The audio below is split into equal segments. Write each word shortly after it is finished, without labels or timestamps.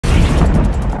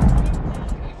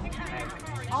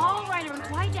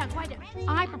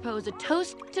I propose a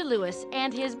toast to Lewis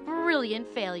and his brilliant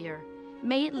failure.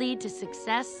 May it lead to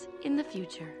success in the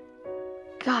future.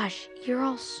 Gosh, you're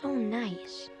all so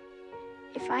nice.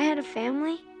 If I had a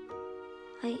family,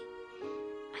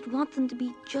 I'd want them to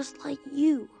be just like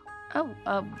you. Oh,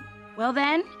 well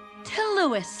then, to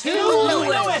Lewis. To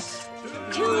Lewis!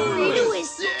 To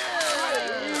Lewis!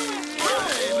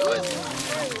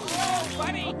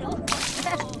 Funny!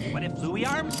 What if Louis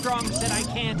Armstrong said I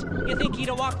can't? You think he'd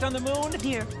have walked on the moon?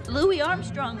 Dear, Louis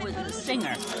Armstrong was a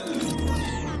singer.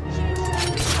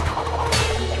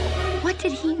 What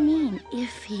did he mean,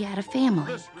 if he had a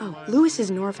family? Oh, Lewis is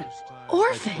an orphan.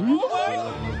 Orphan?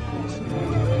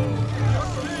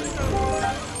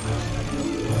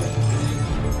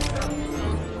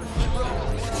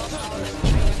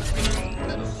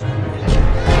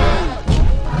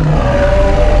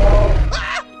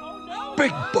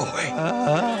 Big boy!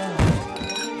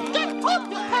 Get up,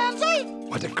 you pansy!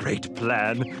 What a great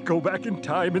plan. Go back in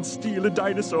time and steal a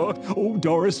dinosaur. Oh,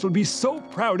 Doris will be so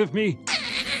proud of me.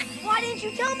 Why didn't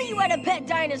you tell me you had a pet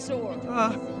dinosaur?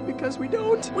 Because we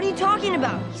don't. What are you talking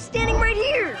about? He's standing right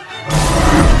here.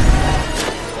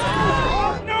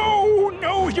 No,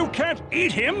 no, you can't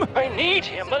eat him. I need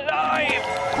him alive.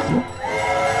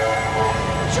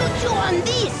 Choo-choo on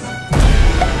this!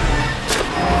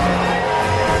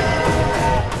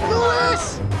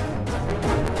 Lewis!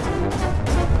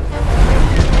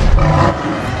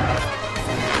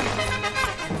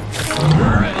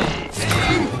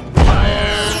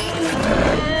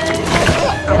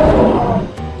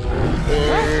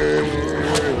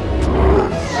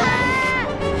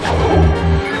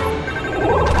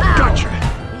 Gotcha.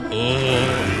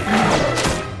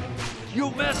 You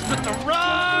messed with the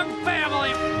wrong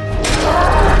family!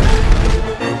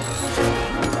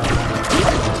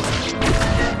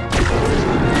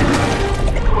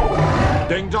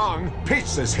 Ding dong,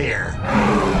 pizza's here.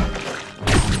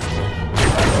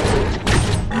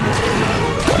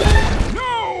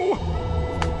 No!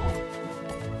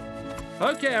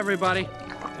 Okay, everybody.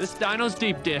 This dino's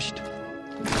deep dished.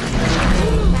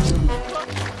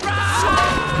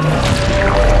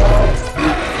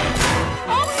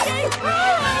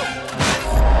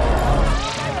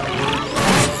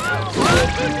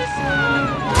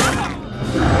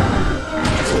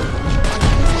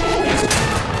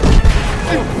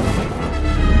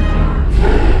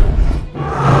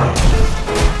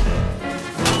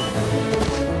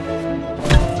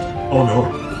 Oh no.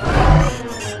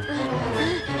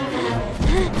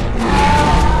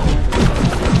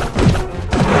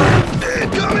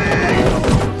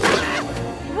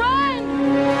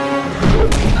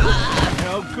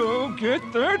 Now go get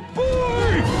that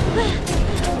boy!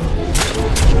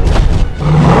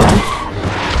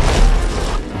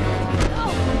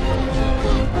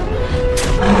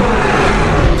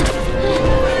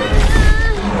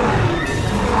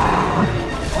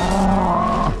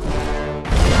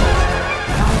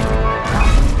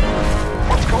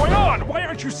 What's going on? Why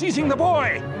aren't you seizing the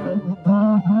boy?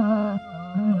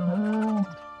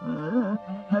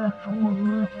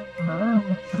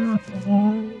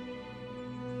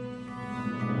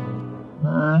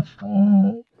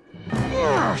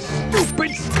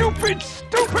 Stupid, stupid,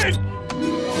 stupid!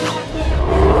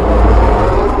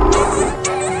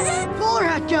 Bowler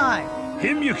hat guy!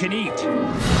 Him you can eat.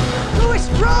 Lewis,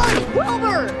 run!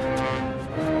 Wilbur!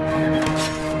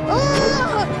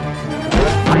 Ah!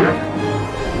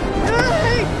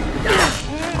 Hey!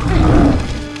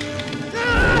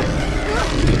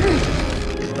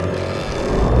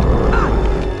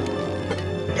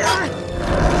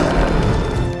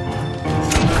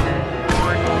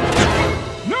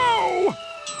 No!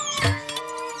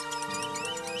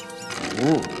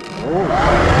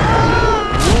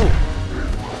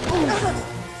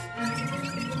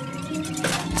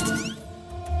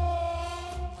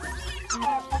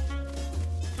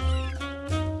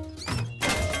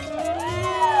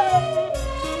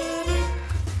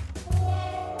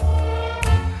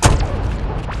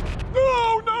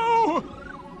 Oh, no!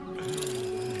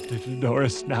 Little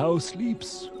Doris now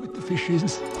sleeps with the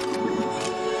fishes.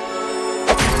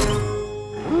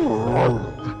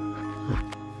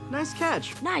 Nice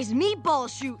catch. Nice meatball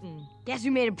shooting. Guess we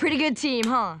made a pretty good team,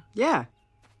 huh? Yeah,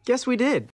 guess we did.